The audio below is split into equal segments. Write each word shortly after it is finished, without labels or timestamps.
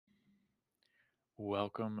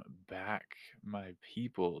Welcome back, my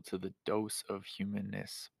people, to the Dose of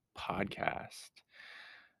Humanness podcast.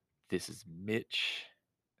 This is Mitch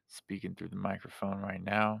speaking through the microphone right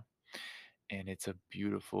now, and it's a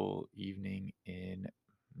beautiful evening in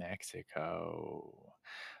Mexico.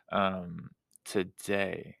 Um,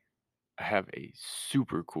 Today, I have a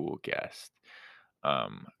super cool guest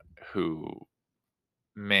um, who,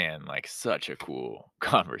 man, like such a cool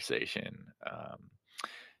conversation.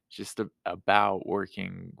 Just about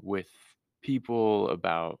working with people,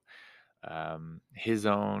 about his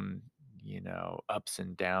own, ups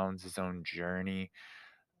and downs, his own journey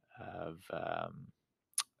of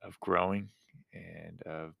of growing and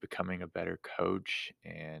of becoming a better coach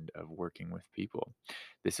and of working with people.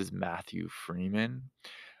 This is Matthew Freeman.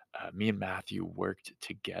 Me and Matthew worked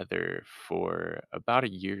together for about a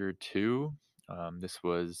year or two. This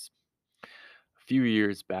was a few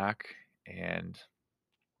years back, and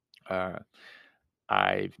uh,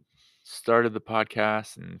 I started the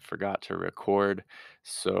podcast and forgot to record.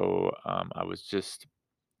 So I was just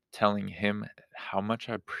telling him how much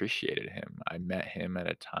I appreciated him. I met him at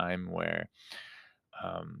a time where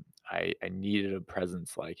I needed a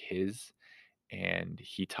presence like his, and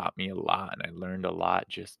he taught me a lot, and I learned a lot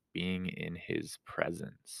just being in his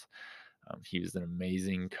presence. He was an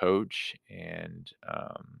amazing coach and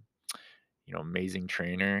amazing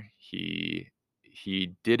trainer. He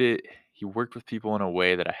did it. He worked with people in a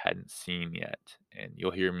way that I hadn't seen yet, and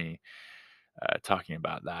you'll hear me talking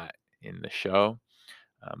about that in the show.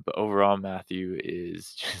 But overall, Matthew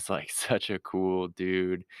is just like such a cool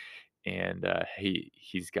dude, and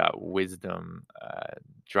he's got wisdom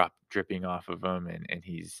dripping off of him, and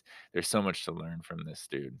there's so much to learn from this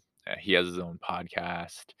dude. He has his own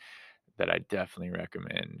podcast that I definitely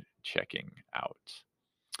recommend checking out.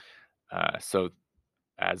 So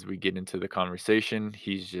as we get into the conversation,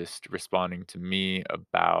 he's just responding to me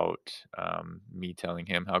about me telling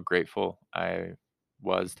him how grateful I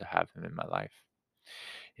was to have him in my life.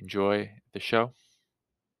 Enjoy the show.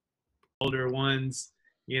 Older ones,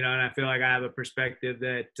 and I feel like I have a perspective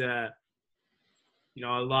that, a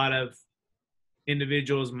lot of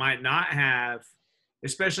individuals might not have,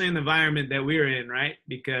 especially in the environment that we're in, right?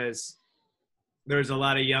 Because there's a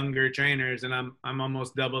lot of younger trainers, and I'm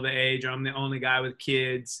almost double the age, or I'm the only guy with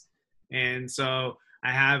kids. And so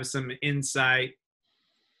I have some insight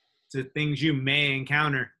to things you may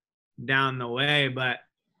encounter down the way. But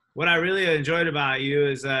what I really enjoyed about you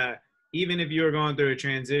is even if you were going through a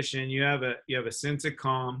transition, you have a sense of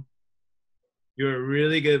calm. You're a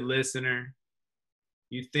really good listener.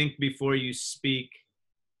 You think before you speak.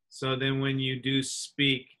 So then when you do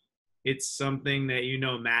speak, it's something that you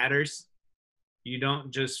know matters. You don't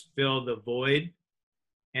just fill the void.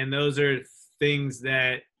 And those are things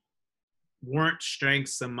that weren't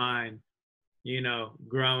strengths of mine,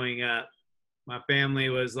 growing up. My family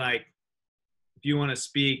was like, if you want to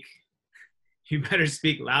speak, you better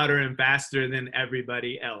speak louder and faster than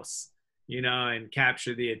everybody else, and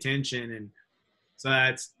capture the attention. And so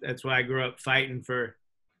that's why I grew up fighting for,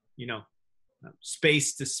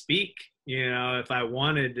 space to speak, if I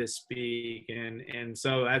wanted to speak. And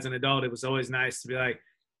so as an adult, it was always nice to be like,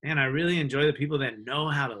 man, I really enjoy the people that know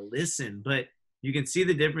how to listen. But you can see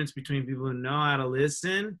the difference between people who know how to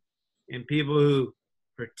listen and people who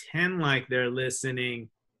pretend like they're listening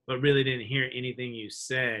but really didn't hear anything you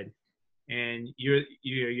said. And you're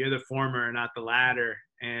the former, not the latter.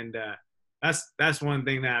 And that's one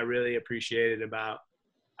thing that I really appreciated about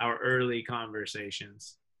our early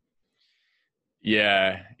conversations.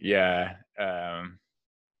 Yeah, yeah.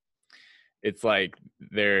 It's like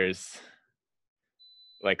there's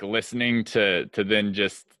like listening to then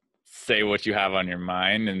just say what you have on your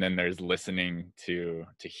mind, and then there's listening to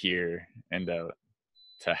hear and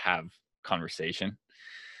to have conversation.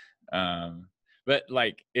 But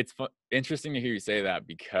like it's interesting to hear you say that,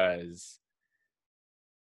 because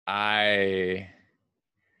I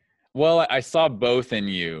saw both in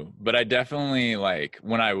you, but I definitely, like,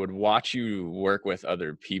 when I would watch you work with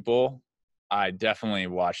other people, I definitely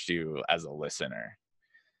watched you as a listener.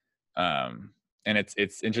 And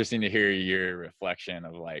it's interesting to hear your reflection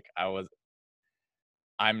of like,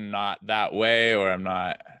 I'm not that way, or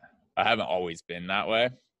I haven't always been that way.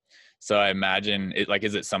 So I imagine it, like,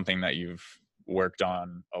 is it something that you've worked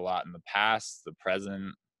on a lot in the past, the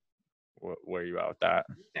present? Where are you at with that?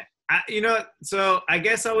 So I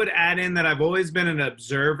guess I would add in that I've always been an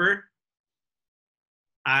observer.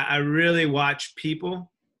 I really watch people,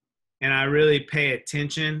 and I really pay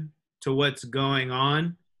attention to what's going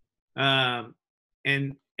on.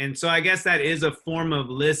 And so I guess that is a form of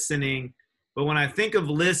listening, But when I think of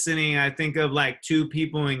listening, I think of like two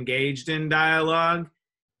people engaged in dialogue.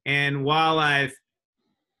 And while I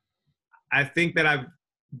think that I've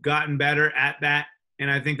gotten better at that,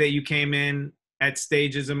 and I think that you came in at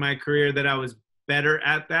stages of my career that I was better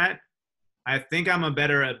at that. I think I'm a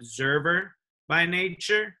better observer by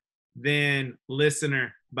nature than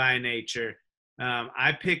listener by nature.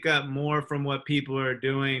 I pick up more from what people are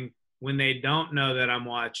doing when they don't know that I'm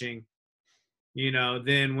watching,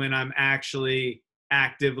 than when I'm actually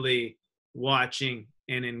actively watching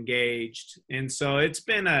and engaged. And so it's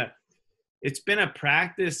been a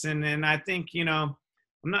practice, and I think, I'm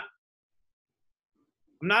not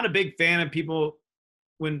I'm not a big fan of people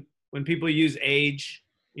when people use age,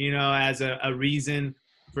 as a reason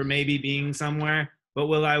for maybe being somewhere. But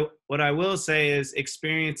what I will say is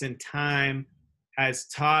experience and time has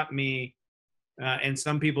taught me, and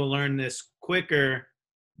some people learn this quicker,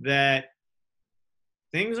 that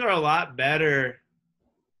things are a lot better,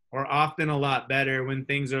 or often a lot better, when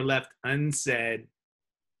things are left unsaid,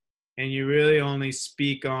 and you really only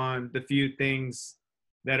speak on the few things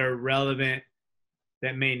that are relevant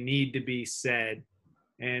that may need to be said.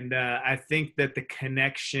 And I think that the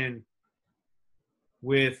connection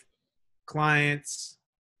with clients,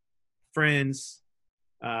 friends,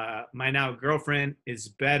 my now girlfriend, is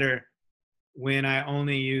better when I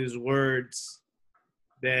only use words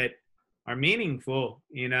that are meaningful,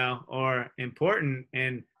 or important.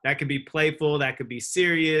 And that could be playful, that could be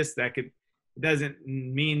serious, it doesn't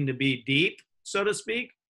mean to be deep, so to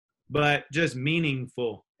speak, but just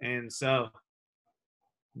meaningful. And so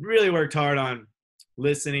really worked hard on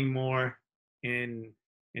listening more and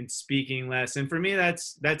speaking less. And for me,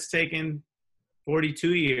 that's taken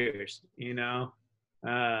 42 years,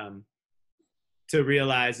 to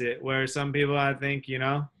realize it, where some people, I think,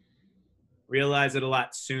 realize it a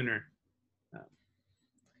lot sooner.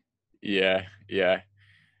 Yeah, yeah.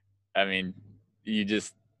 I mean, you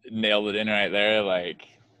just nailed it in right there. Like,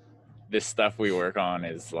 this stuff we work on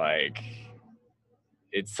is like,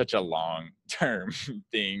 it's such a long term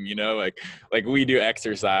thing, like we do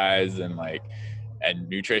exercise and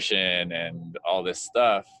nutrition and all this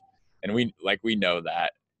stuff, and we know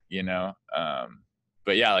that,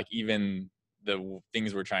 but yeah, like even the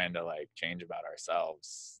things we're trying to like change about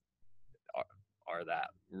ourselves are that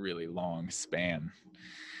really long span.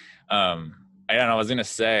 I was gonna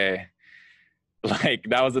say, like,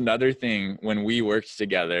 that was another thing when we worked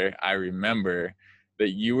together. I remember that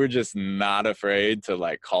you were just not afraid to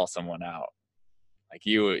like call someone out. Like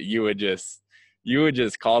you would just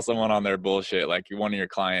call someone on their bullshit, like one of your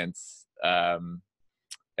clients,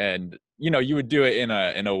 and you would do it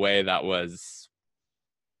in a way that was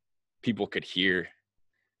people could hear.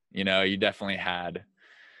 You definitely had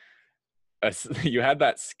you had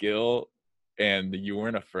that skill, and you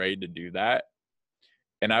weren't afraid to do that.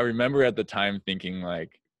 And I remember at the time thinking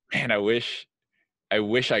like, man, I wish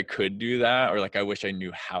I could do that, or like I wish I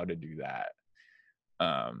knew how to do that.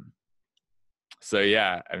 So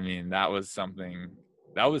yeah, I mean, that was something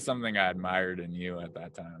I admired in you at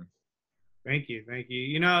that time. Thank you.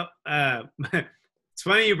 It's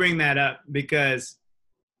funny you bring that up, because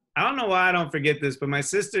I don't know why I don't forget this, but my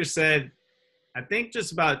sister said, I think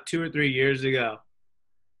just about 2 or 3 years ago,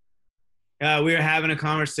 we were having a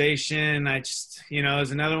conversation. I just, it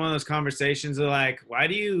was another one of those conversations of like, why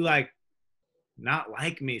do you like not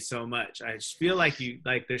like me so much? I just feel like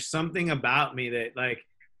there's something about me that like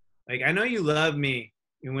I know you love me,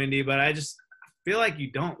 Wendy, but I just feel like you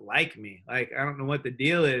don't like me. Like, I don't know what the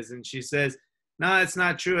deal is. And she says, no, it's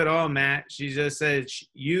not true at all, Matt. She just said,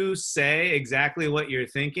 you say exactly what you're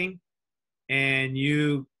thinking, and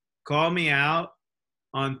you call me out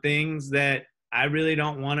on things that I really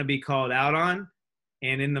don't want to be called out on.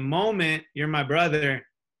 And in the moment, you're my brother.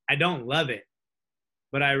 I don't love it.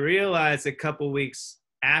 But I realized a couple weeks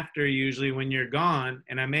after, usually when you're gone,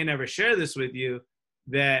 and I may never share this with you,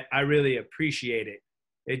 that I really appreciate it.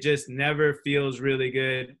 It just never feels really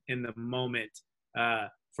good in the moment,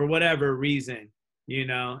 for whatever reason,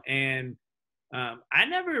 and I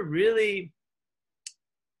never really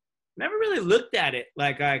looked at it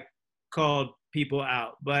like I called people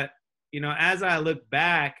out. But, as I look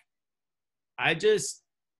back, I just,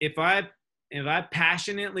 if I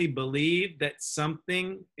passionately believe that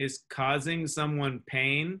something is causing someone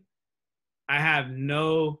pain,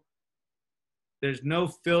 there's no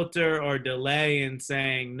filter or delay in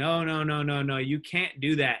saying, no, you can't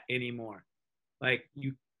do that anymore. Like,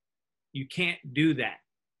 you can't do that.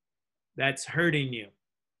 That's hurting you.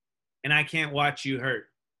 And I can't watch you hurt,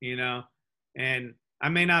 and I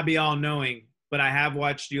may not be all knowing, but I have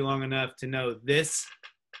watched you long enough to know this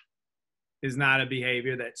is not a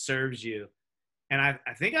behavior that serves you. And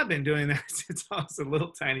I think I've been doing that since I was a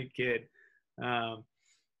little tiny kid. Um,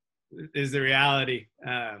 is the reality.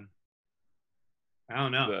 I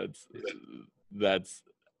don't know. That's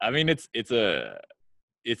I mean it's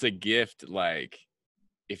a gift, like,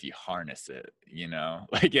 if you harness it, you know?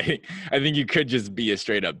 Like, I think you could just be a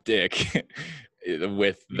straight up dick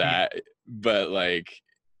with Mhm. that, but, like,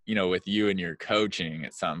 you know, with you and your coaching,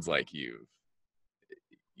 it sounds like you've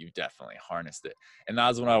definitely harnessed it. And that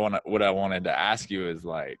was what I wanted to ask you is,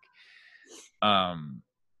 like, um,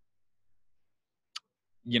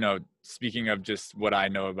 you know, speaking of just what I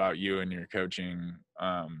know about you and your coaching,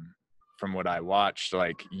 from what I watched,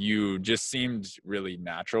 like, you just seemed really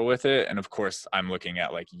natural with it. And of course, I'm looking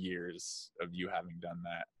at like years of you having done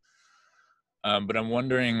that. But I'm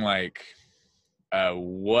wondering, like, uh,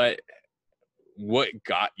 what what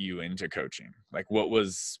got you into coaching? Like, what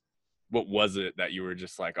was it that you were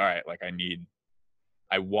just like, all right, like,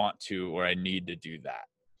 I want to, or I need to do that?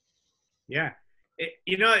 Yeah.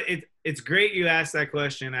 It's great you asked that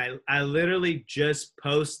question. I literally just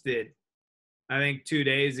posted, I think 2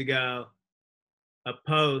 days ago, a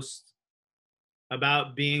post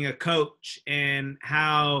about being a coach and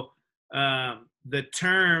how the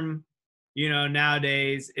term,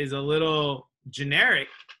 nowadays is a little generic.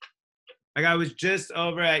 Like I was just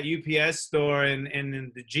over at UPS store and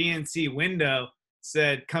in the GNC window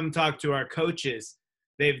said, "Come talk to our coaches."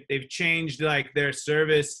 They've changed like their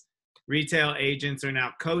service. Retail agents are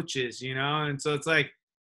now coaches, and so it's like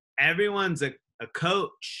everyone's a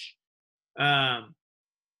coach. Um,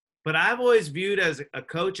 but I've always viewed as a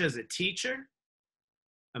coach as a teacher,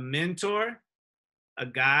 a mentor, a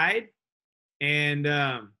guide, and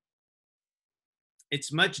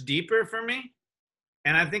it's much deeper for me.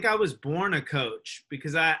 And I think I was born a coach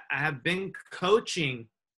because I have been coaching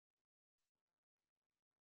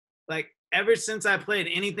like ever since I played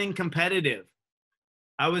anything competitive.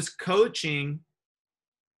 I was coaching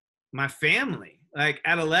my family. Like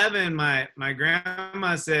at 11, my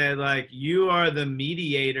grandma said, like, you are the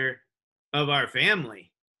mediator of our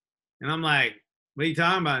family. And I'm like, what are you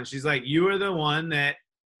talking about? And she's like, you are the one that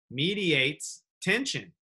mediates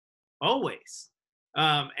tension always.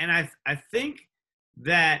 And I think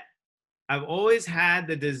that I've always had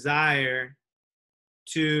the desire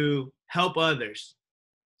to help others.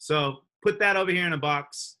 So put that over here in a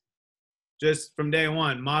box just from day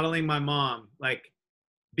one, modeling my mom, like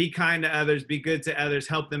be kind to others, be good to others,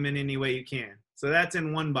 help them in any way you can. So that's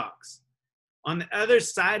in one box. On the other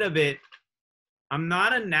side of it, I'm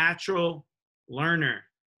not a natural learner.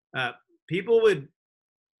 Uh, people would,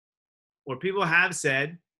 or people have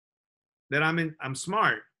said that I'm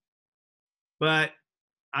smart, but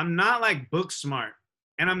I'm not like book smart,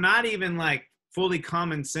 and I'm not even like fully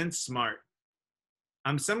common sense smart.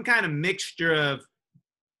 I'm some kind of mixture of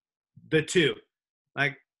the two.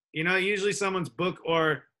 Like, usually someone's book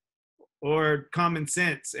or common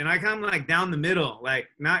sense, and I kind of like down the middle, like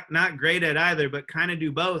not great at either, but kind of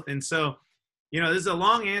do both. And so, this is a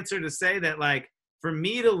long answer to say that, like, for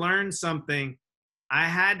me to learn something, I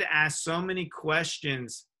had to ask so many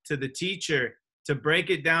questions to the teacher to break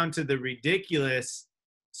it down to the ridiculous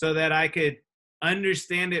so that I could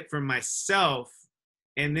understand it for myself.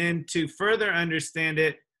 And then to further understand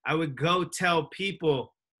it, I would go tell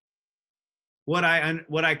people what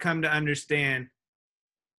I come to understand,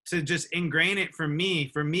 to just ingrain it for me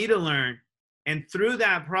to learn. And through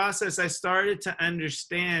that process, I started to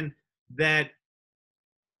understand that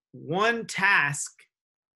one task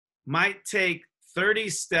might take 30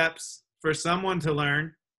 steps for someone to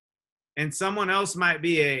learn, and someone else might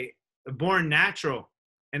be a born natural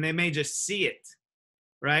and they may just see it,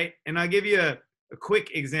 right? And I'll give you a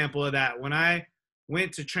quick example of that. When I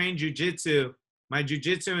went to train jujitsu, my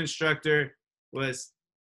jujitsu instructor was,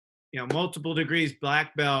 multiple degrees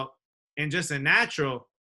black belt and just a natural.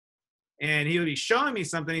 And he would be showing me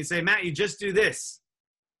something. He'd say, "Matt, you just do this."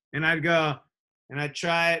 And I'd go, and I'd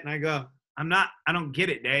try it, and I go, I don't get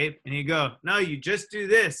it, Dave. And he'd go, "No, you just do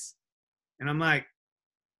this." And I'm like,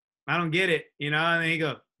 "I don't get it," And then he'd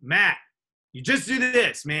go, "Matt, you just do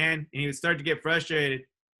this, man." And he would start to get frustrated.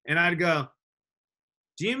 And I'd go,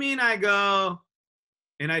 "Do you mean I go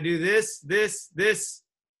and I do this, this,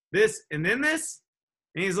 and then this?"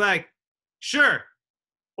 And he's like, "Sure.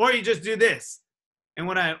 Or you just do this." And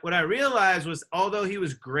what I realized was, although he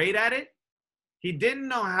was great at it, he didn't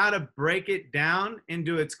know how to break it down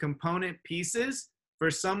into its component pieces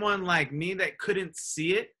for someone like me that couldn't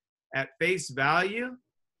see it at face value,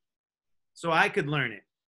 so I could learn it.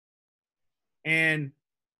 And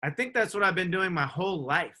I think that's what I've been doing my whole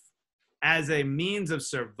life as a means of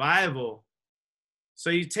survival. So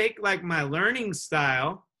you take like my learning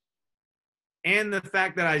style and the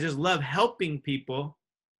fact that I just love helping people.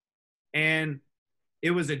 And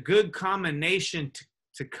it was a good combination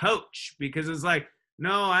to coach, because it's like,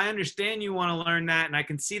 no, I understand you want to learn that, and I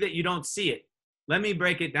can see that you don't see it. Let me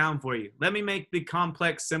break it down for you. Let me make the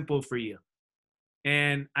complex simple for you,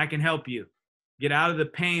 and I can help you get out of the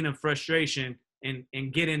pain of frustration and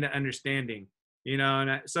get into understanding, you know.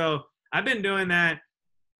 And so I've been doing that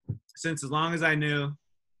since as long as I knew,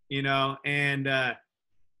 you know. And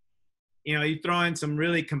you know, you throw in some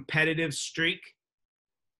really competitive streak,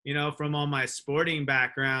 you know, from all my sporting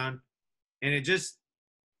background, and it just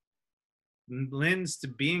lends to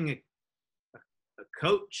being a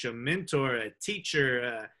coach, a mentor, a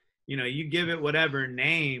teacher. You know, you give it whatever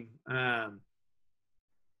name, and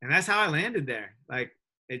that's how I landed there. Like,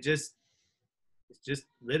 it's just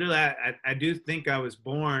literally, I do think I was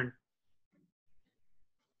born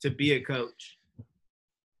to be a coach.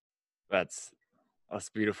 That's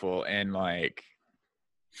beautiful. And like,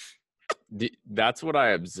 that's what I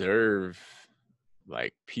observe,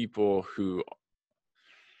 like people who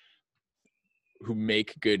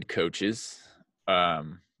make good coaches.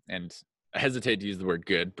 And I hesitate to use the word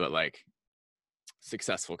good, but like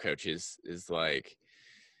successful coaches is like,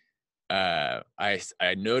 I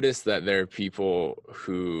noticed that there are people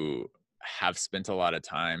who have spent a lot of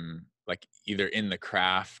time like either in the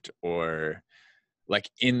craft or like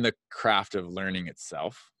in the craft of learning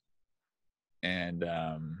itself. And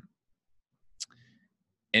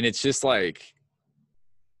it's just like,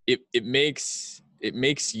 it makes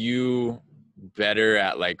you better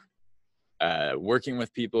at like working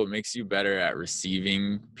with people. It makes you better at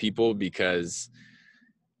receiving people, because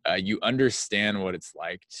you understand what it's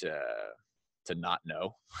like to not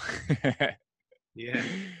know. Yeah.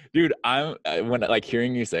 Dude, when like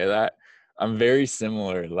hearing you say that, I'm very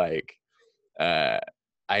similar. Like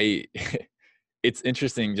I it's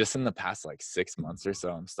interesting, just in the past like 6 months or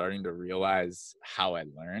so, I'm starting to realize how I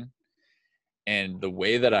learn. And the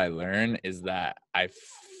way that I learn is that I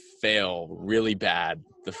fail really bad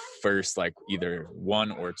the first like either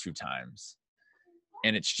 1 or 2 times.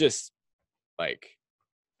 And it's just like,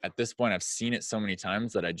 at this point, I've seen it so many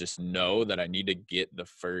times that I just know that I need to get the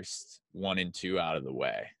first 1 and 2 out of the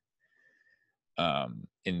way.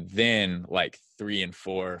 And then like 3 and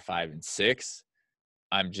 4, 5 and 6,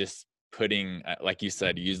 I'm just putting, like you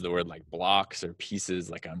said, you use the word like blocks or pieces.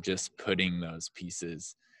 Like I'm just putting those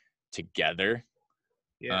pieces together.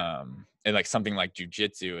 Yeah. And like something like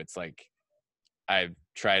jujitsu, it's like I've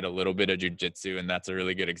tried a little bit of jujitsu, and that's a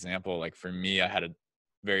really good example. Like for me, I had a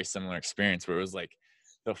very similar experience where it was like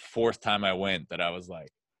the 4th time I went that I was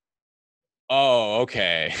like, oh,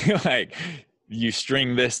 okay. Like you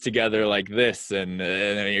string this together like this, and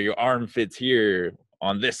your arm fits here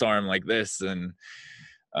on this arm like this. And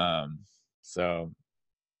so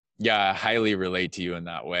yeah, I highly relate to you in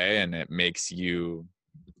that way. And it makes you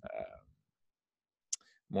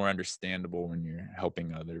more understandable when you're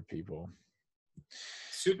helping other people.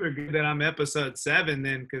 Super good that I'm episode 7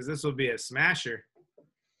 then, because this will be a smasher.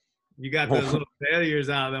 You got those little failures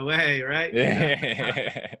out of the way, right?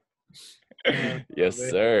 Yeah. Yes,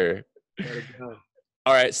 sir.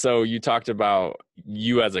 All right. So you talked about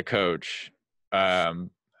you as a coach.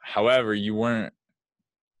 However, you weren't,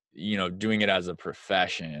 doing it as a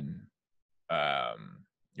profession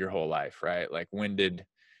your whole life, right? Like when did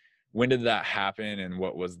that happen, and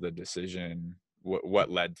what was the decision? What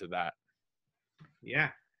led to that? Yeah.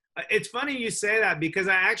 It's funny you say that, because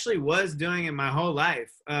I actually was doing it my whole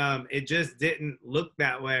life. It just didn't look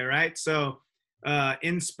that way, right? So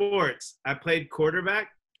in sports, I played quarterback,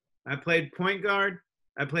 I played point guard,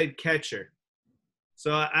 I played catcher.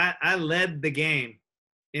 So I led the game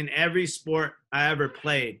in every sport I ever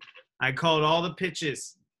played. I called all the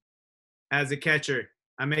pitches as a catcher.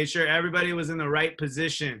 I made sure everybody was in the right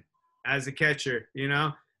position as a catcher,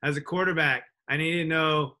 As a quarterback, I needed to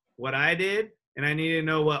know what I did, and I needed to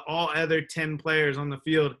know what all other 10 players on the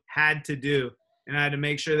field had to do. And I had to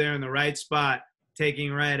make sure they're in the right spot,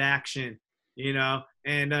 taking right action,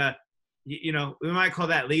 And, we might call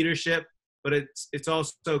that leadership, but it's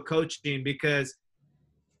also coaching, because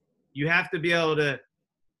you have to be able to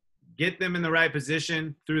get them in the right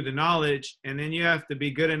position through the knowledge, and then you have to be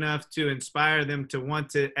good enough to inspire them to want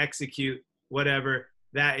to execute whatever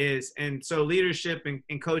that is. And so leadership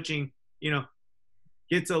and coaching,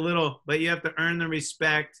 gets a little, but you have to earn the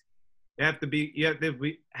respect. You have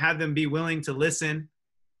to have them be willing to listen.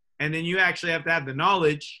 And then you actually have to have the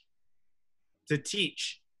knowledge to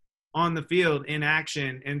teach on the field in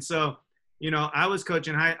action. And so, I was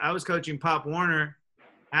coaching Pop Warner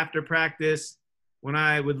after practice when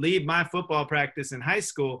I would leave my football practice in high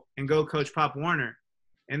school and go coach Pop Warner.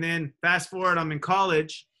 And then fast forward, I'm in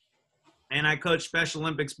college and I coach Special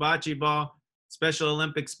Olympics bocce ball, Special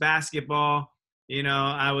Olympics basketball. You know,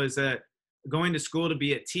 I was going to school to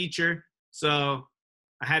be a teacher. So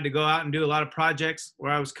I had to go out and do a lot of projects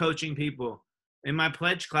where I was coaching people. In my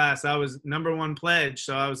pledge class, I was number one pledge.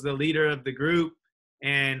 So I was the leader of the group,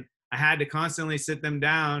 and I had to constantly sit them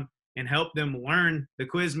down and help them learn the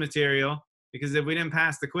quiz material, because if we didn't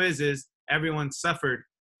pass the quizzes, everyone suffered.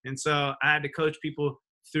 And so I had to coach people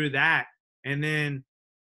through that. And then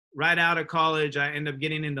right out of college, I ended up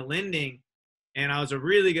getting into lending, and I was a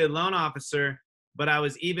really good loan officer, but I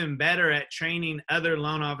was even better at training other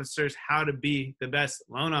loan officers how to be the best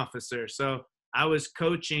loan officer. So I was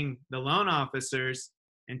coaching the loan officers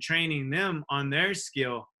and training them on their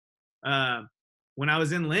skill when I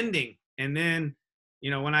was in lending. And then,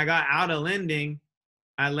 you know, when I got out of lending,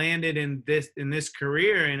 I landed in this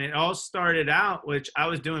career, and it all started out, which I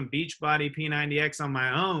was doing Beachbody P90X on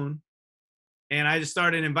my own. And I just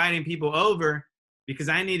started inviting people over because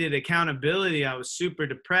I needed accountability. I was super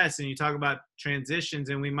depressed, and you talk about transitions,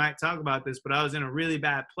 and we might talk about this, but I was in a really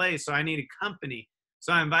bad place. So I needed company.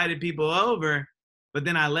 So I invited people over, but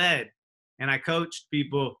then I led and I coached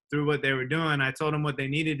people through what they were doing. I told them what they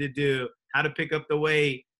needed to do, how to pick up the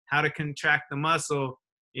weight, how to contract the muscle,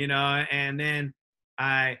 you know, and then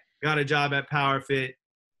I got a job at PowerFit,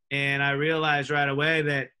 and I realized right away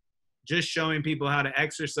that just showing people how to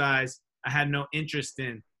exercise, I had no interest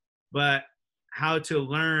in, but how to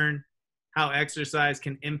learn how exercise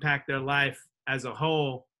can impact their life as a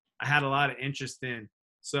whole, I had a lot of interest in.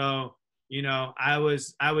 So, you know, I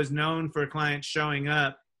was known for clients showing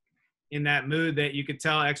up in that mood that you could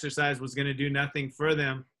tell exercise was going to do nothing for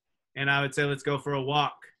them. And I would say, let's go for a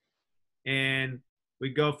walk. And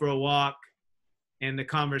we'd go for a walk, and the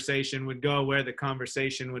conversation would go where the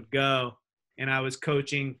conversation would go. And I was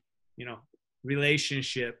coaching, you know,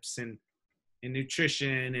 relationships and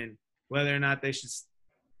nutrition, and whether or not they should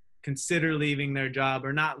consider leaving their job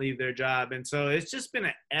or not leave their job. And so it's just been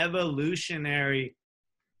an evolutionary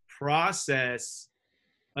process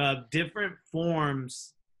of different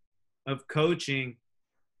forms of coaching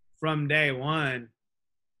from day one.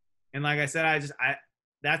 And like I said,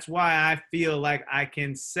 that's why I feel like I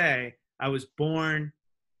can say I was born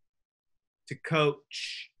to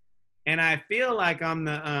coach. And I feel like I'm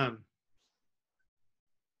the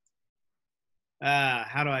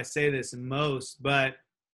how do I say this most, but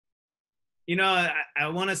you know, I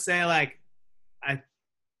want to say, like, I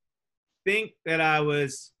think that I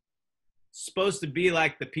was supposed to be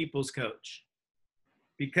like the people's coach,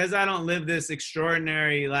 because I don't live this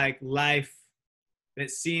extraordinary like life that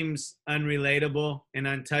seems unrelatable and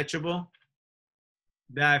untouchable,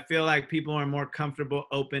 that I feel like people are more comfortable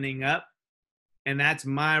opening up. And that's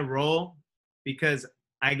my role, because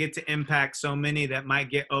I get to impact so many that might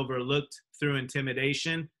get overlooked through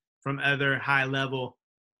intimidation from other high level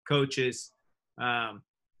coaches.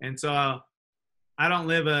 And so I don't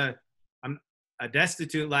live a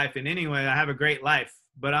destitute life in any way. I have a great life,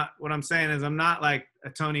 but what I'm saying is I'm not like a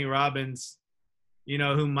Tony Robbins, you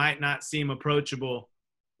know, who might not seem approachable.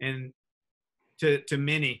 And to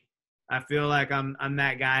many, I feel like I'm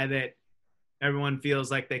that guy that everyone feels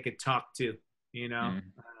like they could talk to, you know?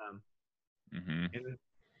 And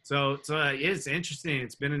so it's interesting.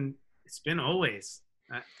 It's been always.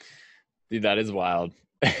 Dude, that is wild.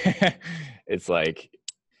 It's like,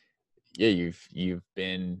 yeah, you've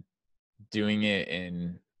been doing it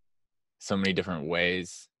in so many different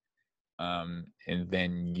ways. And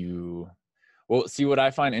then well, see, what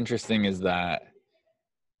I find interesting is that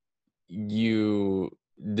you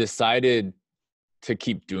decided to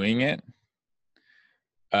keep doing it.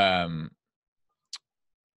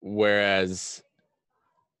 Whereas,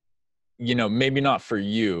 you know, maybe not for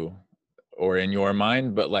you or in your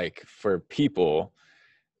mind, but like for people,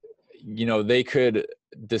 you know, they could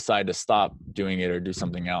decide to stop doing it or do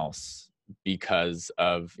something else because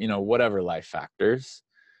of, you know, whatever life factors.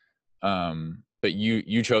 But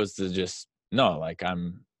you chose to just, no, like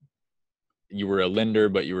you were a lender,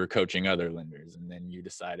 but you were coaching other lenders. And then you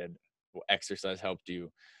decided, well, exercise helped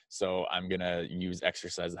you, so I'm going to use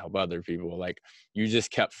exercise to help other people. Like, you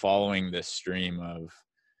just kept following this stream of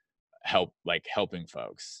helping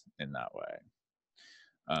folks in that way.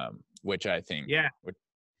 Which I think, Yeah.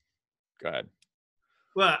 Go ahead.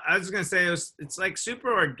 Well, I was going to say it's like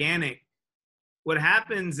super organic. What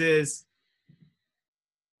happens is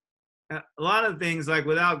a lot of things, like,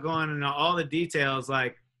 without going into all the details,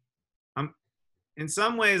 like, in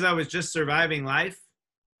some ways I was just surviving life,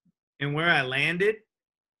 and where I landed,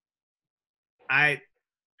 I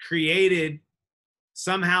created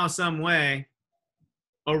somehow, some way,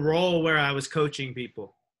 a role where I was coaching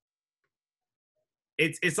people.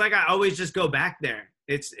 it's like I always just go back there.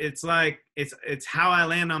 It's like it's how I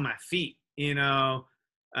land on my feet.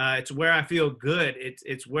 It's where I feel good.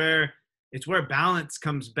 It's where balance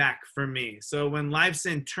comes back for me. So when life's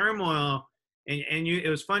in turmoil, and it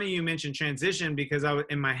was funny you mentioned transition, because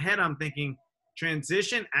in my head I'm thinking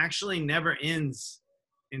transition actually never ends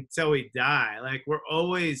until we die. Like we're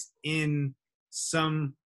always in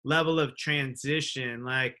some level of transition.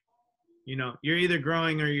 Like, you're either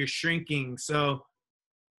growing or you're shrinking. So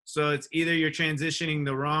it's either you're transitioning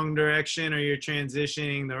the wrong direction or you're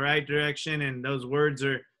transitioning the right direction. And those words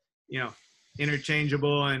are,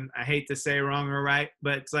 interchangeable. And I hate to say wrong or right,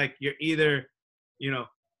 but it's like you're either,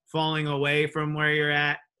 falling away from where you're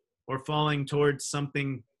at or falling towards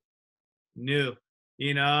something new,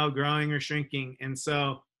 growing or shrinking. And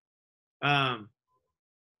so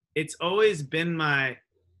it's always been my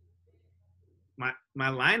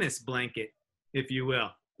Linus blanket, if you will.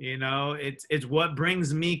 It's what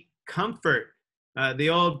brings me comfort. The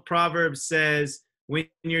old proverb says, when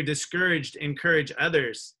you're discouraged, encourage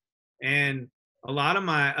others. And a lot of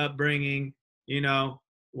my upbringing,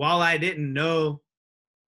 while I didn't know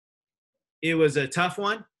it was a tough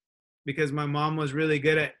one, because my mom was really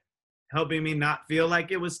good at helping me not feel like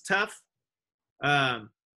it was tough,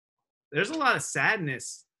 there's a lot of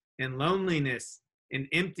sadness and loneliness and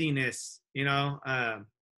emptiness.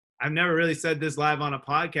 I've never really said this live on a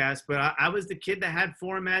podcast, but I was the kid that had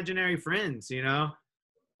 4 imaginary friends,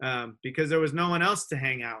 because there was no one else to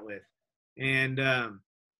hang out with. And I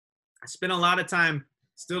spent a lot of time,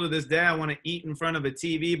 still to this day, I want to eat in front of a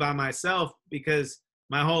TV by myself, because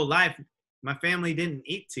my whole life, my family didn't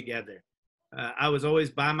eat together. I was always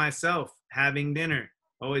by myself having dinner,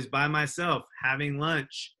 always by myself having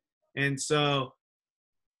lunch. And so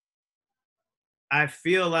I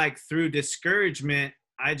feel like through discouragement,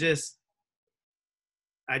 I just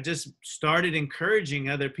started encouraging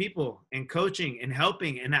other people and coaching and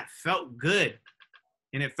helping, and that felt good.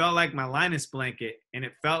 And it felt like my Linus blanket, and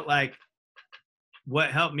it felt like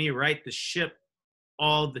what helped me right the ship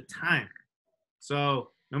all the time. So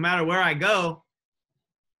no matter where I go,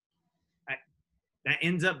 that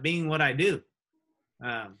ends up being what I do.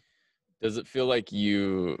 Does it feel like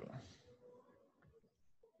when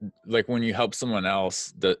you help someone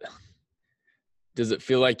else, does it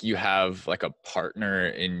feel like you have like a partner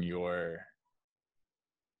in your,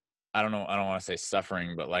 I don't know, I don't want to say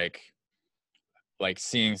suffering, but like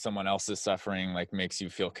seeing someone else's suffering like makes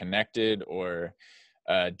you feel connected? Or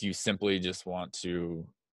do you simply just want to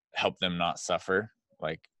help them not suffer?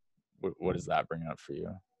 Like what does that bring up for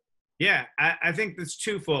you? Yeah, I think that's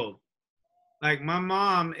twofold. Like my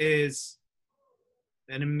mom is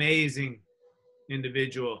an amazing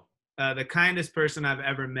individual, the kindest person I've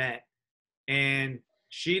ever met. And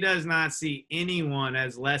she does not see anyone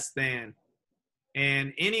as less than.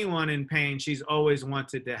 And anyone in pain, she's always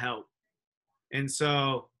wanted to help. And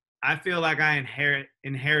so I feel like I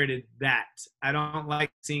inherited that. I don't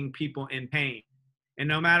like seeing people in pain. And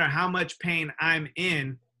no matter how much pain I'm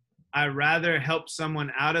in, I'd rather help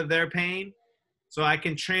someone out of their pain so I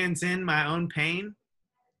can transcend my own pain.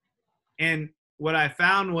 And what I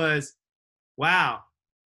found was, wow,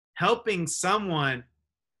 helping someone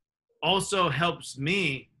also helps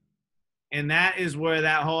me. And that is where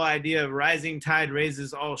that whole idea of rising tide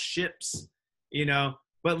raises all ships,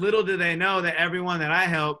 But little do they know that everyone that I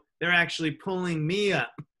help, they're actually pulling me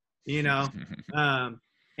up,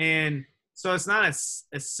 And so it's not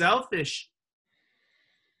a selfish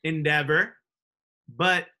endeavor,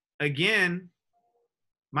 but again,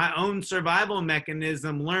 my own survival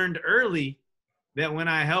mechanism learned early that when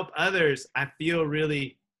I help others, I feel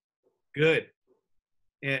really good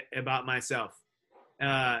about myself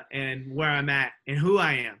and where I'm at and who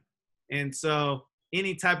I am. And so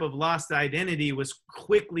any type of lost identity was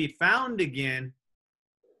quickly found again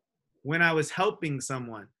when I was helping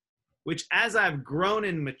someone, which as I've grown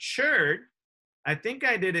and matured, I think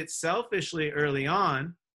I did it selfishly early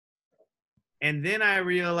on. And then I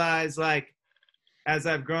realized, like, as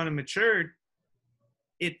I've grown and matured,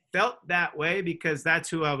 it felt that way because that's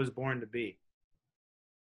who I was born to be.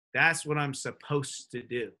 That's what I'm supposed to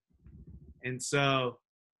do. And so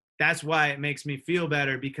that's why it makes me feel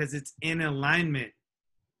better, because it's in alignment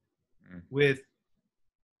with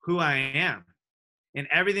who I am. And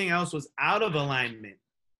everything else was out of alignment.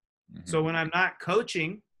 Mm-hmm. So when I'm not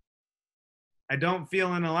coaching, I don't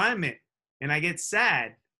feel in alignment and I get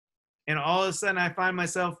sad. And all of a sudden I find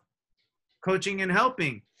myself coaching and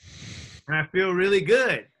helping and I feel really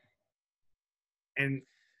good. And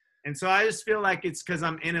so I just feel like it's because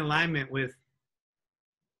I'm in alignment with,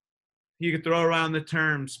 you could throw around the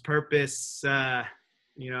terms purpose,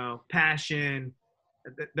 passion,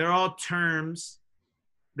 they're all terms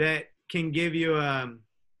that can give you a,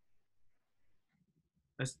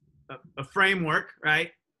 a framework,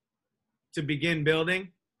 right, to begin building.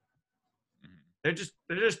 They're just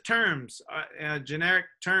terms, generic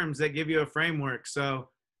terms that give you a framework. So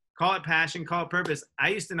call it passion, call it purpose. I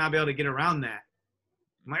used to not be able to get around that.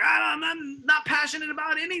 I'm like, I'm not passionate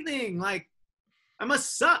about anything. Like, I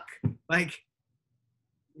must suck. Like,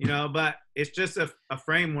 but it's just a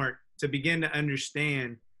framework to begin to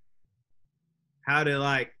understand how to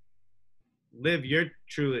like live your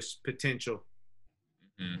truest potential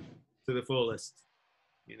Mhm. to the fullest,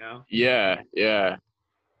 Yeah, yeah.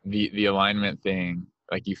 The alignment thing,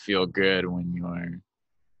 like you feel good when you're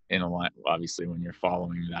in align, obviously when you're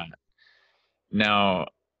following that. Now,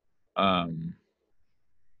 um,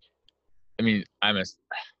 I mean, I'm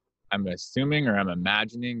assuming or I'm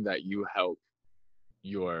imagining that you help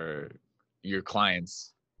your your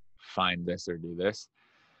clients find this or do this.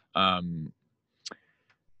 Um,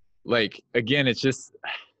 like again, it's just,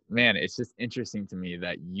 man, it's just interesting to me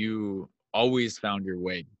that you always found your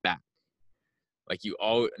way back. Like you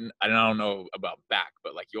all, I don't know about back,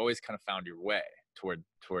 but like you always kind of found your way toward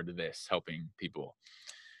this helping people.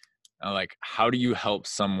 Like, how do you help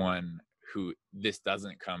someone who this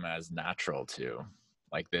doesn't come as natural to,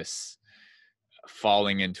 like this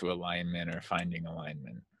falling into alignment or finding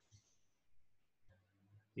alignment?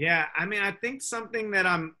 Yeah, I mean, I think something that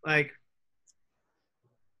I'm like,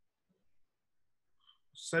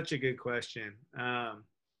 such a good question. Let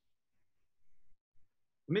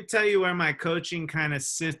me tell you where my coaching kind of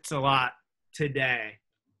sits a lot today.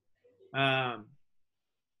 Um,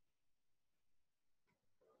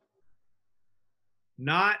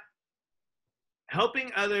 not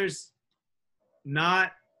helping others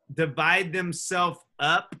not divide themselves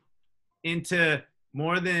up into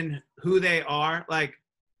more than who they are. Like,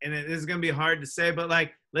 and it is going to be hard to say, but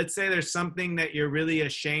like, let's say there's something that you're really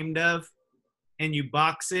ashamed of and you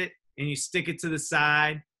box it and you stick it to the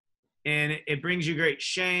side and it brings you great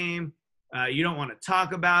shame. You don't want to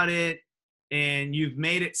talk about it and you've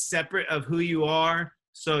made it separate of who you are.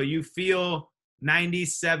 So you feel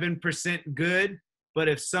 97% good. But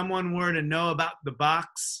if someone were to know about the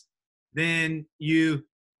box, then you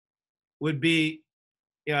would be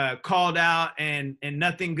called out and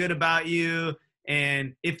nothing good about you.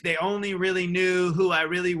 And if they only really knew who I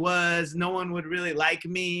really was, no one would really like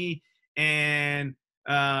me. And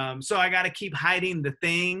so I got to keep hiding the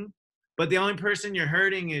thing. But the only person you're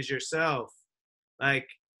hurting is yourself. Like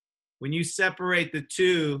when you separate the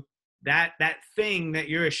two, that thing that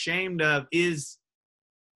you're ashamed of is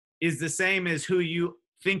the same as who you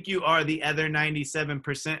think you are the other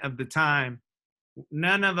 97% of the time.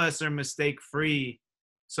 None of us are mistake free.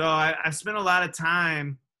 So I spent a lot of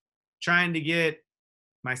time trying to get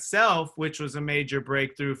myself, which was a major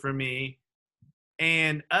breakthrough for me,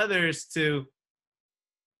 and others to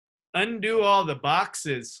undo all the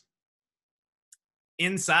boxes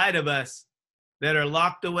inside of us that are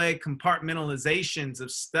locked away, compartmentalizations of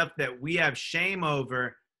stuff that we have shame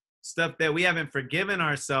over, stuff that we haven't forgiven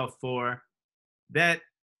ourselves for, that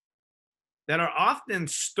are often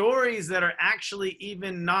stories that are actually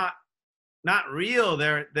even not real.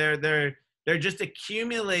 They're just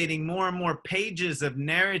accumulating more and more pages of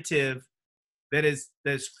narrative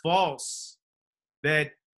that's false,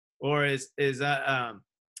 that or is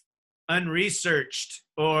unresearched,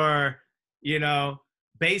 or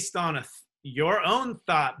based on your own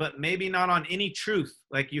thought, but maybe not on any truth.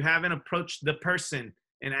 Like you haven't approached the person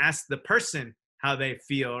and asked the person how they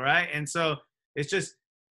feel, right? And so it's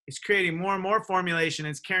creating more and more formulation.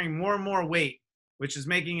 It's carrying more and more weight, which is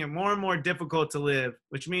making it more and more difficult to live,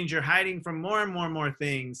 which means you're hiding from more and more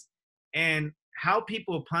things. And how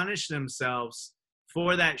people punish themselves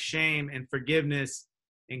for that shame and forgiveness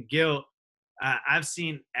and guilt. I've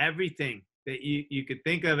seen everything that you could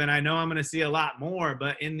think of. And I know I'm going to see a lot more,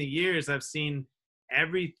 but in the years I've seen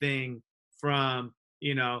everything from,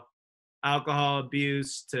 alcohol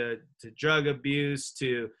abuse to drug abuse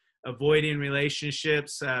to avoiding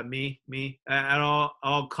relationships, at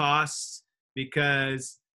all costs,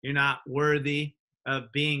 because you're not worthy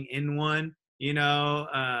of being in one.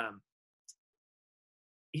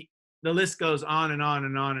 The list goes on and on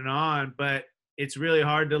and on and on, but it's really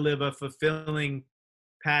hard to live a fulfilling,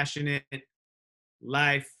 passionate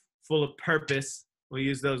life full of purpose. We'll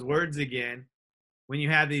use those words again. When you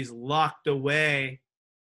have these locked away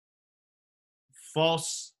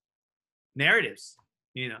false narratives,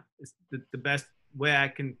 it's the best way I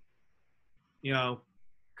can,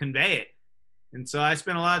 convey it. And so I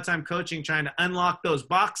spent a lot of time coaching, trying to unlock those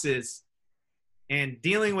boxes and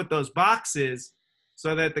dealing with those boxes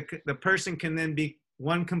so that the person can then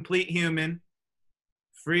one complete human,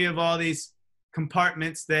 free of all these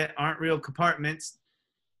compartments that aren't real compartments,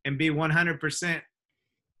 and be 100%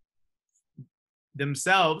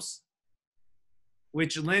 themselves,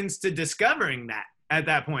 which lends to discovering that at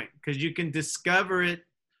that point, because you can discover it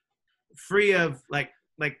free of like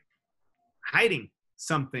hiding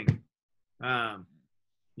something.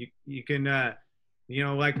 You can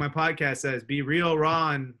like my podcast says, be real,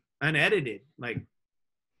 raw, and unedited. Like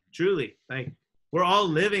truly, like we're all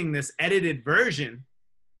living this edited version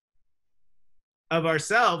of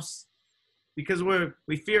ourselves because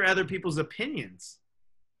we fear other people's opinions.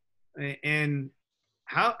 And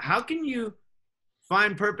how can you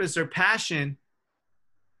find purpose or passion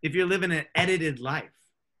if you're living an edited life?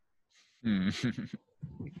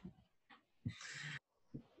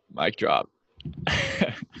 Mic drop.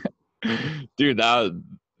 Dude,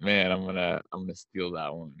 man, I'm gonna steal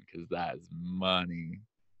that one because that is money.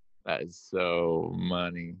 That is so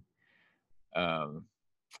money.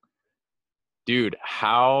 Dude,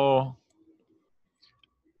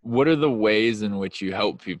 what are the ways in which you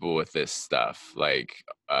help people with this stuff? Like,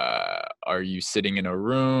 are you sitting in a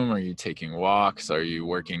room? Are you taking walks? Are you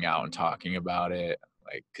working out and talking about it?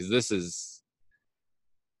 Like, because this is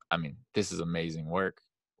amazing work.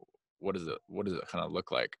 What does it kind of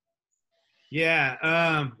look like?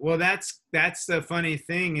 Yeah. Well, that's the funny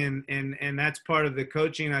thing. And that's part of the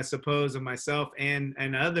coaching, I suppose, of myself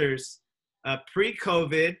and others.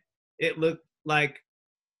 Pre-COVID, it looked like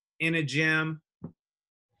in a gym,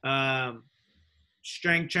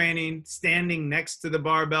 strength training, standing next to the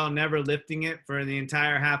barbell, never lifting it for the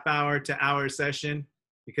entire half hour to hour session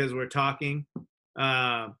because we're talking,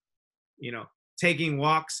 taking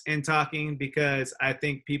walks and talking, because I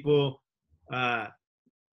think people are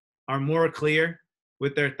more clear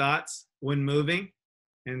with their thoughts when moving.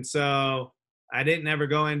 And so I didn't ever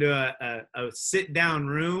go into a sit down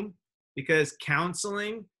room, because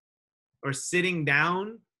counseling or sitting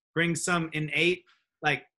down brings some innate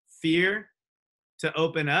like fear to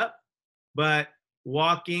open up, but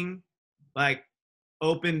walking like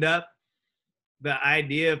opened up the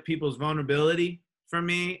idea of people's vulnerability for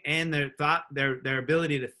me, and their thought, their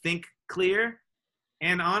ability to think clear.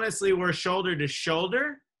 And honestly, we're shoulder to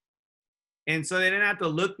shoulder. And so they didn't have to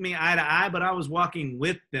look me eye to eye, but I was walking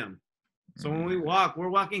with them. So when we walk, we're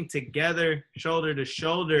walking together, shoulder to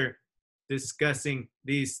shoulder, discussing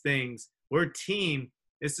these things. We're team.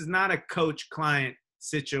 This is not a coach-client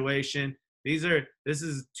situation. This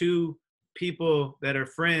is two people that are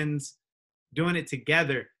friends doing it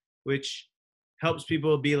together, which helps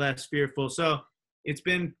people be less fearful. So it's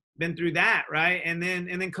been through that, right? And then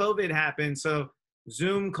COVID happened. So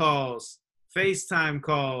Zoom calls, FaceTime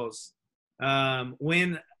calls,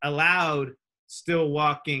 when allowed, still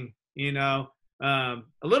walking, a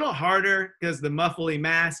little harder because the muffly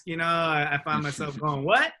mask, I find myself going,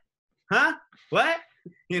 what? Huh? What?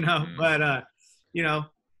 But,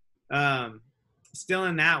 still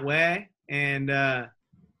in that way. And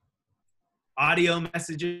audio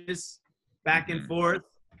messages back and forth.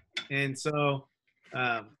 And so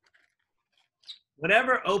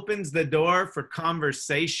whatever opens the door for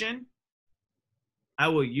conversation, I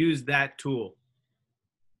will use that tool.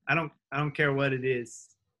 I don't care what it is.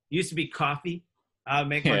 It used to be coffee. I'll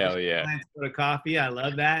make my clients go to coffee. I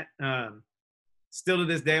love that. Still to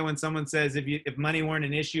this day, when someone says, if money weren't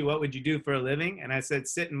an issue, what would you do for a living? And I said,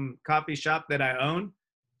 sit in a coffee shop that I own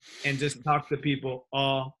and just talk to people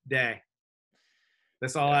all day.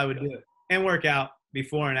 That's all I would do. And work out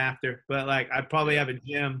before and after. But like, I'd probably have a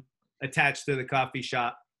gym attached to the coffee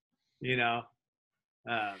shop,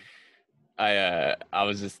 I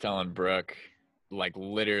was just telling Brooke, like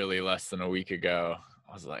literally less than a week ago,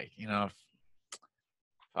 I was like, if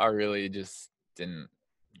I really just didn't,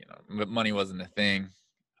 money wasn't a thing,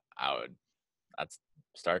 I'd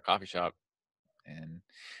start a coffee shop. And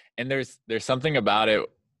there's something about it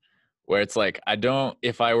where it's like,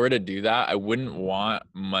 if I were to do that, I wouldn't want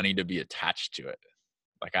money to be attached to it.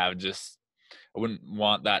 Like I wouldn't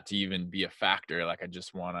want that to even be a factor. Like I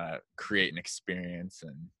just want to create an experience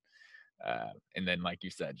and then, like you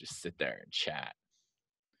said, just sit there and chat.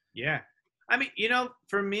 Yeah. I mean,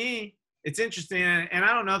 for me, it's interesting, and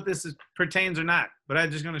I don't know if this pertains or not, but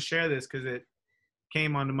I'm just going to share this because it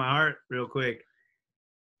came onto my heart real quick.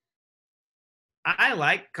 I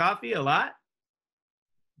like coffee a lot,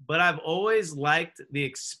 but I've always liked the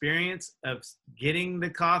experience of getting the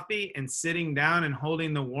coffee and sitting down and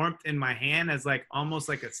holding the warmth in my hand as like almost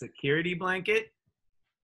like a security blanket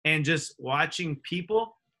and just watching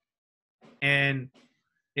people. And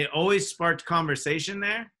it always sparked conversation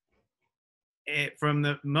there from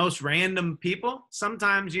the most random people.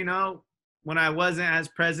 Sometimes, when I wasn't as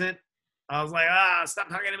present, I was like, stop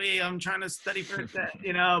talking to me. I'm trying to study for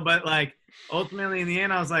that, but like ultimately in the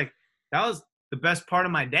end, I was like, that was the best part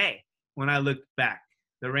of my day when I looked back,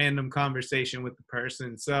 the random conversation with the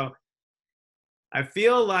person. So I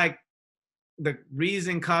feel like the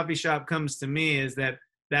reason coffee shop comes to me is that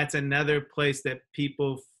that's another place that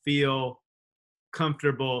people feel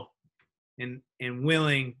comfortable and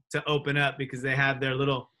willing to open up because they have their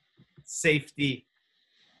little safety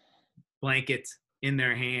blanket in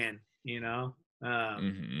their hand,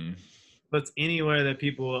 Hmm. but anywhere that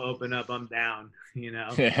people will open up, I'm down,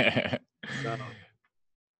 so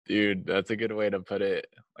Dude, that's a good way to put it.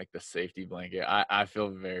 Like the safety blanket. I feel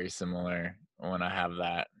very similar when I have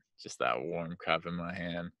that, just that warm cup in my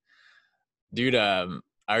hand. Dude, I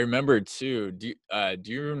remember too. Do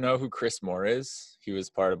you know who Chris Moore is? He was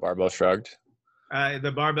part of Barbell Shrugged.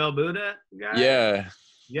 the Barbell Buddha guy. Yeah.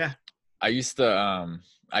 Yeah. I used to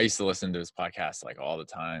listen to his podcast like all the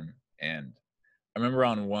time. And I remember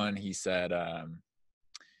on one he said,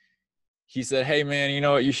 "Hey man, you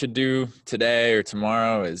know what you should do today or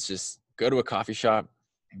tomorrow is just go to a coffee shop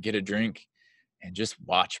and get a drink and just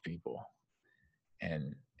watch people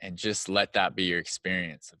and just let that be your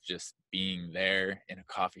experience of just being there in a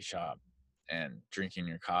coffee shop and drinking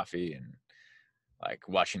your coffee and like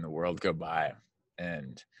watching the world go by."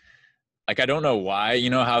 And like I don't know why, you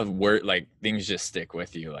know how like things just stick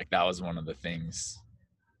with you. Like that was one of the things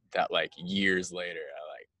that like years later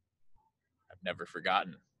I've never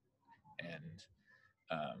forgotten. And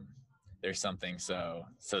there's something so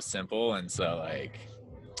simple and so like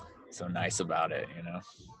so nice about it, you know.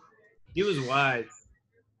 He was wise.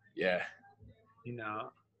 Yeah.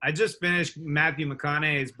 I just finished Matthew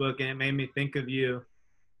McConaughey's book and it made me think of you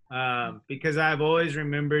because I've always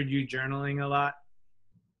remembered you journaling a lot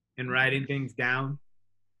and writing things down.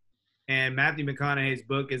 And Matthew McConaughey's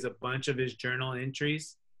book is a bunch of his journal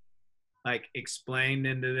entries, like explained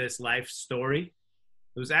into this life story.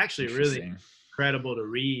 It was actually really incredible to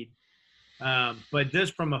read. But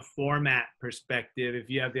just from a format perspective, if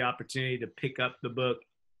you have the opportunity to pick up the book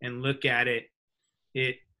and look at it,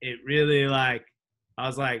 it really like I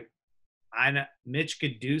was like, I know Mitch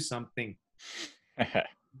could do something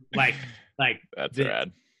like that's this.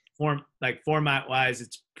 rad. Format wise,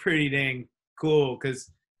 it's pretty dang cool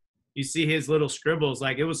because you see his little scribbles.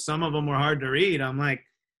 Like it was some of them were hard to read. I'm like,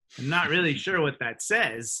 I'm not really sure what that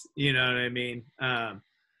says. You know what I mean?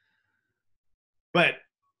 But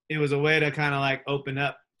it was a way to kind of like open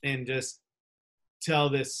up and just tell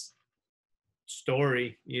this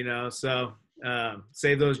story, So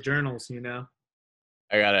save those journals,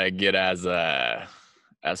 I gotta get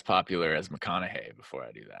as popular as McConaughey before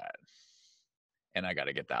I do that, and I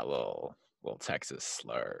gotta get that little Texas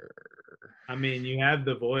slur. I mean, you have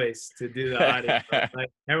the voice to do the audio.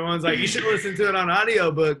 Like everyone's like, you should listen to it on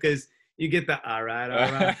audiobook because you get the all right,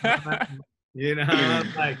 all right.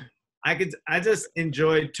 Like I just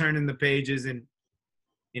enjoyed turning the pages and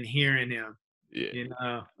hearing him.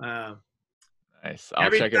 Yeah. Nice.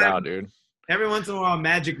 I'll check it out, dude. Every once in a while, a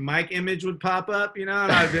Magic Mike image would pop up, and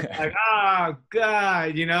I'd be like, oh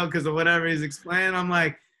God, because of whatever he's explaining. I'm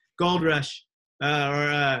like, Gold Rush,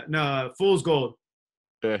 Fool's Gold.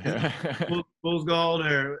 Fool's Gold,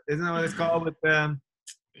 or isn't that what it's called with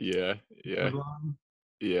yeah.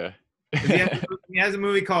 He has a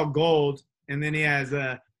movie called Gold, and then he has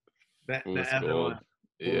the other Gold. one.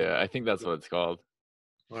 Yeah, I think that's what it's called.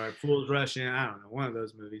 Or Fool's Rush, I don't know, one of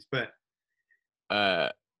those movies. But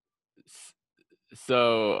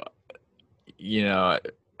so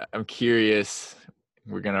I'm curious.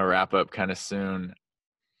 We're gonna wrap up kind of soon.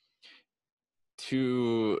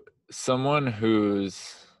 To someone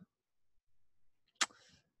who's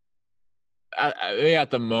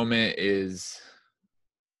at the moment is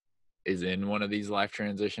in one of these life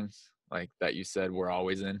transitions like that you said we're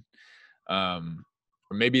always in, or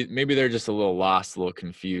maybe they're just a little lost, a little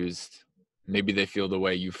confused. Maybe they feel the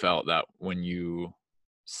way you felt that when you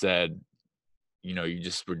said you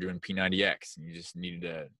just were doing P90X and you just needed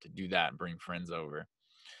to do that and bring friends over.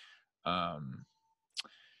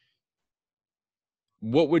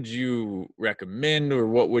 What would you recommend, or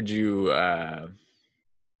what would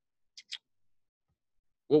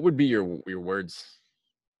be your words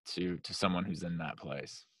to someone who's in that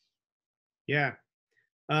place? Yeah.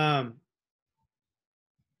 I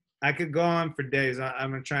could go on for days. I'm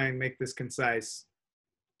going to try and make this concise.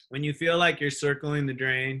 When you feel like you're circling the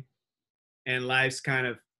drain and life's kind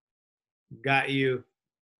of got you,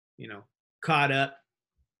 caught up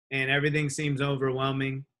and everything seems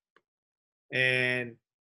overwhelming and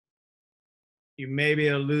you maybe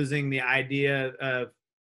are losing the idea of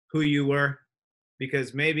who you were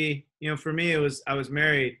because maybe for me, I was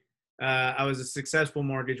married. I was a successful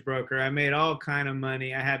mortgage broker. I made all kind of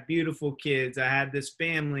money. I had beautiful kids. I had this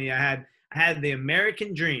family. I had the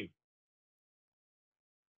American dream,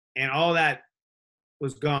 and all that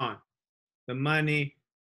was gone. The money,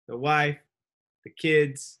 the wife, the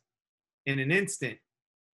kids, in an instant.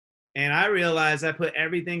 And I realized I put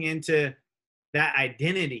everything into that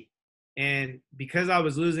identity. And because I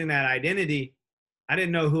was losing that identity, I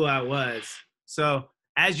didn't know who I was. So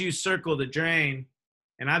as you circle the drain,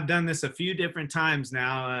 and I've done this a few different times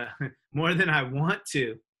now, more than I want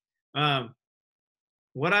to,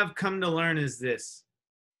 what I've come to learn is this.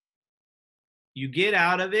 You get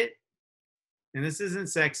out of it, and this isn't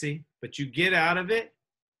sexy, but you get out of it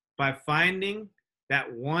by finding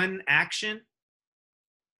that one action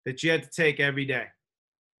that you have to take every day.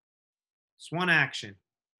 It's one action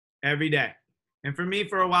every day. And for me,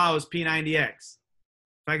 for a while, it was P90X.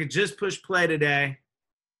 If I could just push play today,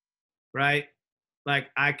 right? Like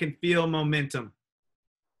I can feel momentum.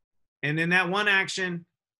 And then that one action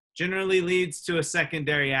generally leads to a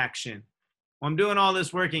secondary action. Well, I'm doing all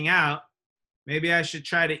this working out. Maybe I should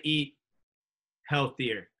try to eat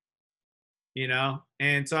healthier,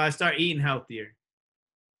 And so I start eating healthier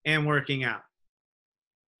and working out.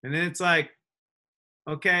 And then it's like,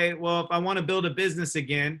 okay, well, if I want to build a business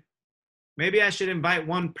again, maybe I should invite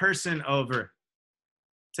one person over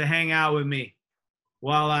to hang out with me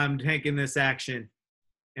while I'm taking this action,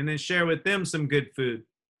 and then share with them some good food.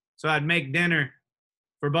 So I'd make dinner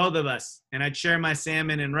for both of us, and I'd share my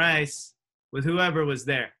salmon and rice with whoever was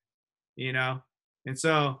there, And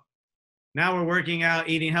so now we're working out,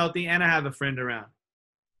 eating healthy, and I have a friend around.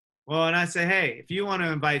 Well, and I say, hey, if you want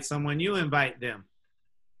to invite someone, you invite them.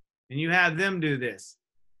 And you have them do this.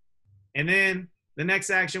 And then the next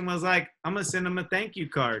action was like, I'm going to send them a thank you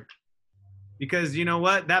card. Because you know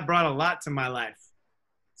what? That brought a lot to my life.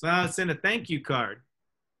 So I would send a thank you card.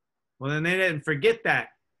 Well, then they didn't forget that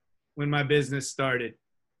when my business started.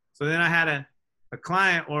 So then I had a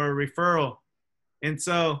client or a referral. And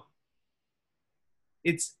so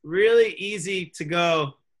it's really easy to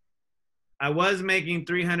go, I was making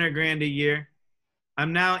 300 grand a year.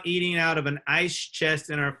 I'm now eating out of an ice chest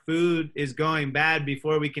and our food is going bad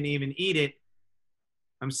before we can even eat it.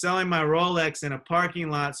 I'm selling my Rolex in a parking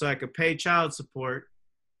lot so I could pay child support.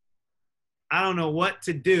 I don't know what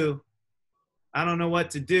to do.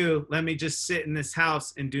 Let me just sit in this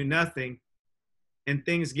house and do nothing. And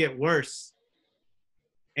things get worse.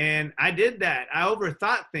 And I did that. I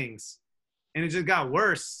overthought things and it just got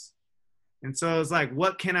worse. And so I was like,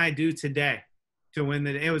 what can I do today to win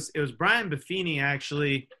the day? It was Brian Buffini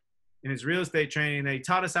actually in his real estate training that he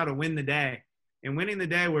taught us how to win the day. And winning the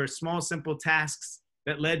day were small, simple tasks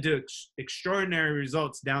that led to extraordinary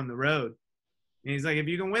results down the road. And he's like, if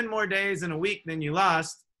you can win more days in a week than you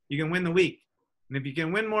lost, you can win the week. And if you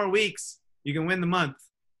can win more weeks, you can win the month.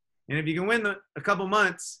 And if you can win a couple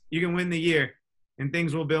months, you can win the year. And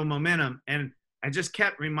things will build momentum. And I just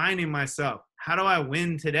kept reminding myself, how do I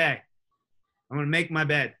win today? I'm going to make my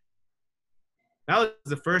bed. That was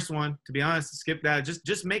the first one, to be honest. Skip that.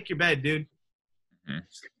 Just make your bed, dude. Mm-hmm.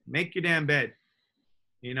 Make your damn bed.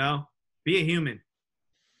 Be a human.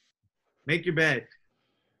 Make your bed.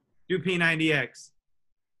 Do P90X.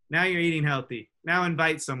 Now you're eating healthy. Now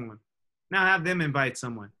invite someone. Now have them invite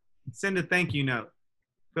someone. Send a thank you note.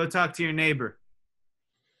 Go talk to your neighbor.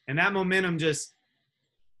 And that momentum just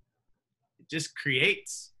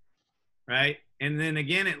creates, right? And then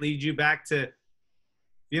again, it leads you back to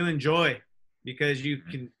feeling joy because you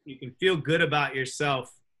can feel good about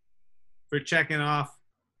yourself for checking off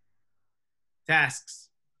tasks.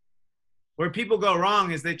 Where people go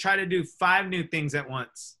wrong is they try to do 5 new things at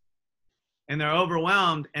once and they're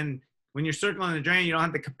overwhelmed. And when you're circling the drain, you don't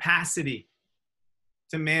have the capacity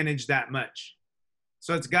to manage that much.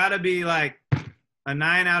 So it's got to be like a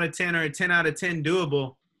 9 out of 10 or a 10 out of 10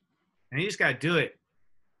 doable. And you just got to do it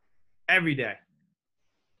every day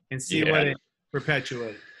and see what it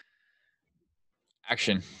perpetuates.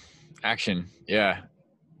 Action. Yeah.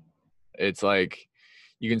 It's like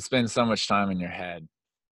you can spend so much time in your head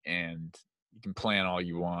and you can plan all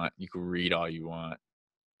you want. You can read all you want.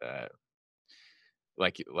 I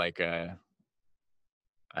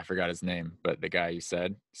forgot his name, but the guy you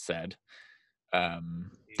said,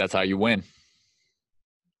 that's how you win.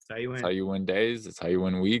 That's how you win days. That's how you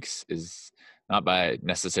win weeks, is not by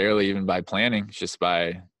necessarily even by planning. It's just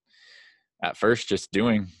by, at first, just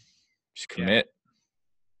doing, just commit.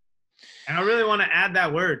 And I really want to add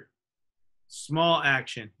that word, small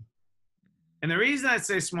action. And the reason I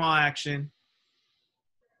say small action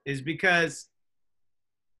is because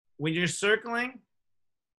when you're circling,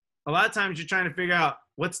 a lot of times you're trying to figure out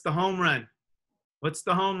What's the home run? What's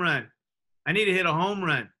the home run? I need to hit a home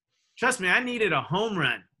run. Trust me, I needed a home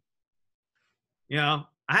run. You know,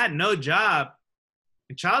 I had no job,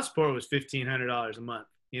 and child support was $1,500 a month.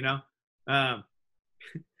 You know, I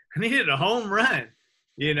needed a home run.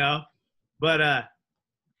 You know, but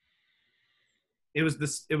it was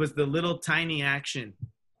the little tiny action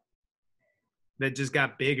that just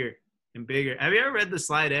got bigger and bigger. Have you ever read The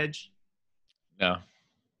Slight Edge? No.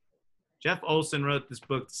 Jeff Olson wrote this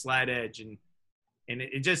book, The Slight Edge, and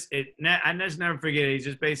I just never forget it. He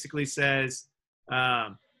just basically says,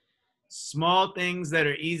 small things that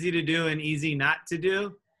are easy to do and easy not to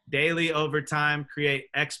do daily over time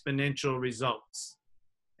create exponential results.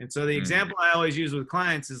 And so the example I always use with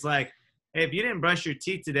clients is like, hey, if you didn't brush your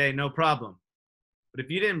teeth today, no problem. But if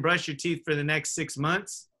you didn't brush your teeth for the next 6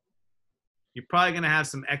 months, you're probably going to have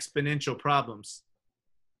some exponential problems.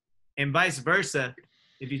 And vice versa,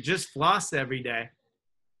 if you just floss every day,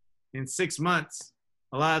 in 6 months,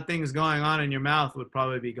 a lot of things going on in your mouth would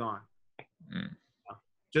probably be gone.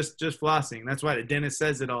 Just flossing. That's why the dentist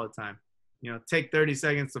says it all the time. You know, take 30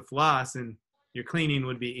 seconds to floss and your cleaning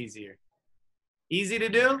would be easier. Easy to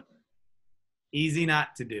do, easy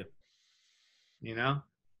not to do. You know?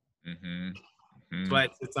 That's why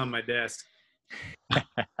it sits on my desk.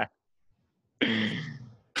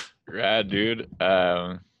 Rad, dude.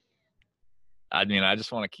 I mean, I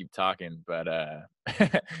just want to keep talking, but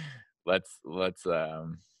let's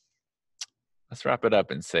wrap it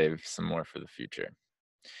up and save some more for the future.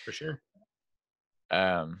 For sure.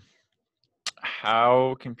 How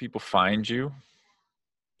can people find you?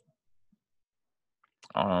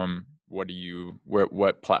 What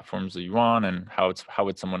platforms are you on, and how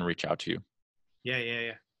would someone reach out to you?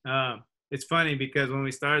 Yeah. It's funny because when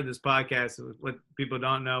we started this podcast, it was, what people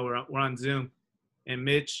don't know, we're on Zoom, and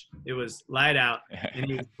Mitch, it was light out and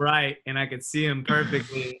he was bright and I could see him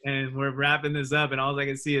perfectly, and we're wrapping this up and all I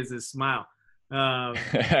can see is his smile.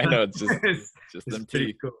 I know, it's just them pretty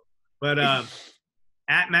teeth. cool. But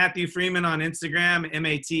at Matthew Freeman on Instagram,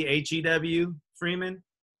 MATHEW Freeman.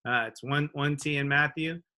 It's one T in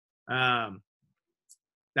Matthew.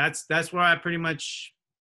 That's where I pretty much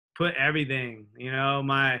put everything. You know,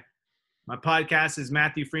 my podcast is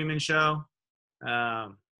Matthew Freeman Show. My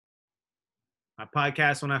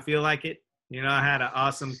podcast when I feel like it. You know, I had an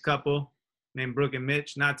awesome couple named Brooke and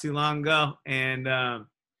Mitch not too long ago, and I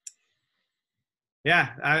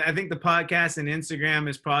think the podcast and Instagram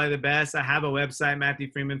is probably the best. I have a website,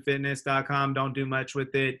 MatthewFreemanFitness.com. Don't do much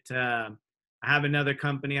with it. I have another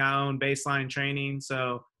company I own, Baseline Training.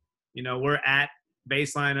 So, you know, we're at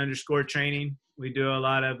Baseline_training. We do a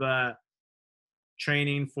lot of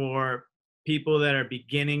training for people that are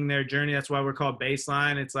beginning their journey. That's why we're called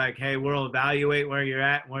Baseline. It's like, hey, we'll evaluate where you're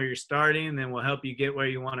at and where you're starting, and then we'll help you get where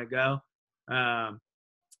you want to go.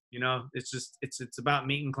 You know, it's about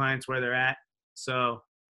meeting clients where they're at. So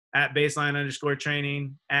at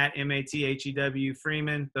Baseline_training, at MATHEW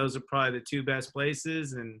Freeman, those are probably the two best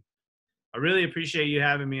places. And I really appreciate you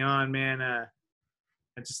having me on, man.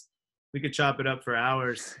 We could chop it up for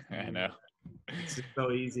hours. I know. It's just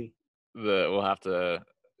so easy. We'll have to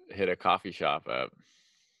hit a coffee shop up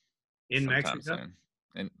in Mexico.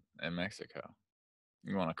 Soon. In Mexico.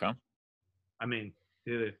 You want to come? I mean,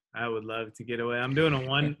 dude, I would love to get away. I'm doing a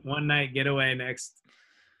one night getaway next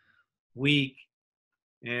week,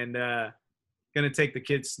 and gonna take the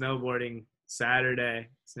kids snowboarding Saturday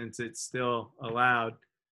since it's still allowed.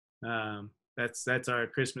 That's our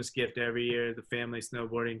Christmas gift every year, the family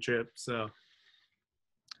snowboarding trip. So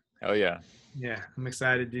hell yeah. Yeah, I'm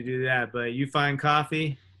excited to do that. But you find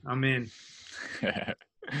coffee, I'm in.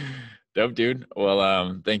 Dope, dude.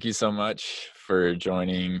 Well, thank you so much for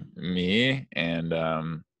joining me,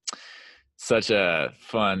 and such a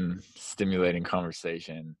fun, stimulating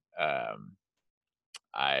conversation.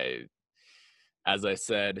 As I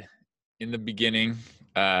said in the beginning,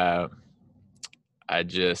 I've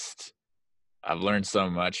learned so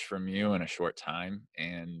much from you in a short time,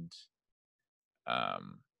 and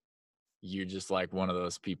you're just like one of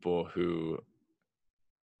those people who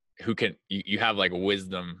can, you have like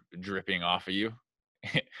wisdom dripping off of you.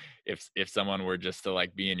 if someone were just to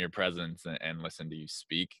like be in your presence and listen to you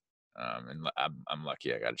speak, and I'm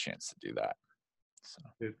lucky I got a chance to do that. So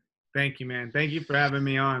dude, thank you, man. Thank you for having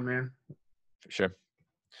me on, man. For sure.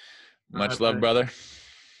 Much love, brother.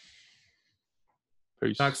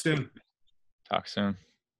 Peace. Talk soon.